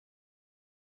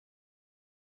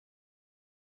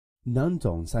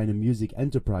Nantong Sinomusik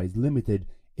Enterprise Limited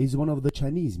is one of the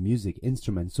Chinese music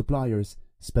instrument suppliers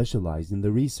specialized in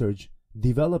the research,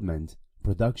 development,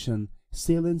 production,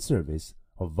 sale and service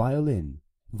of violin,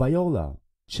 viola,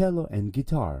 cello and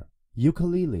guitar,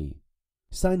 ukulele.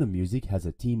 Sinomusik has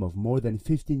a team of more than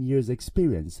 15 years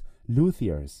experience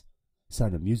luthiers.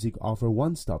 Sinomusik offer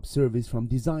one-stop service from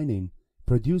designing,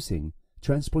 producing,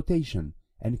 transportation,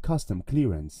 and custom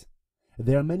clearance.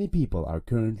 There are many people are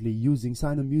currently using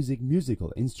Sinomusik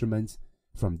musical instruments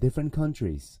from different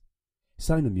countries.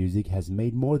 Sinomusik has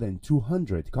made more than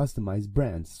 200 customized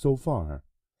brands so far.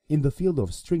 In the field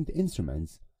of stringed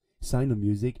instruments,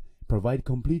 Sinomusik provide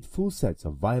complete full sets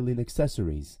of violin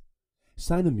accessories.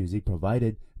 Sinomusik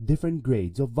provided different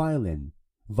grades of violin,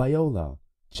 viola,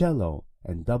 cello,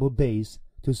 and double bass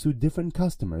to suit different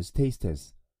customers'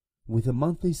 tastes. With a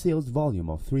monthly sales volume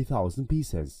of 3,000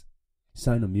 pieces,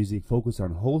 Sinomusik focus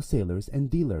on wholesalers and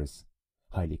dealers,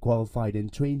 highly qualified and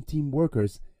trained team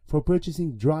workers for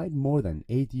purchasing dried more than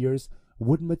 8 years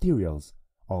wood materials,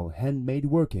 all handmade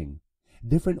working,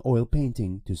 different oil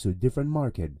painting to suit different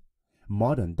market,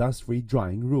 modern dust-free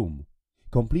drying room,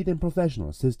 complete and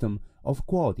professional system of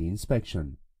quality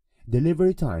inspection,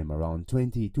 delivery time around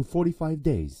 20 to 45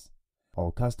 days.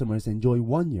 All customers enjoy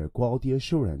 1-year quality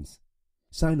assurance.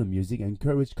 Sinomusik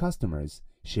encourage customers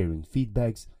sharing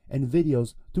feedbacks and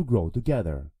videos to grow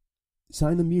together.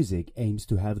 Sinomusik aims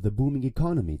to have the booming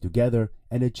economy together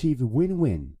and achieve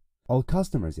win-win. All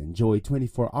customers enjoy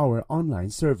 24-hour online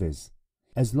service.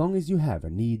 As long as you have a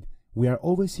need, we are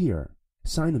always here.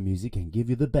 Sinomusik can give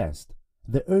you the best,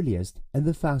 the earliest and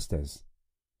the fastest.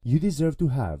 You deserve to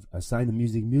have a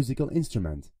Sinomusik musical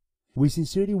instrument. We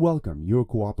sincerely welcome your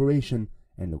cooperation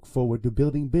and look forward to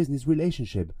building business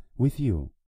relationship with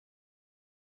you.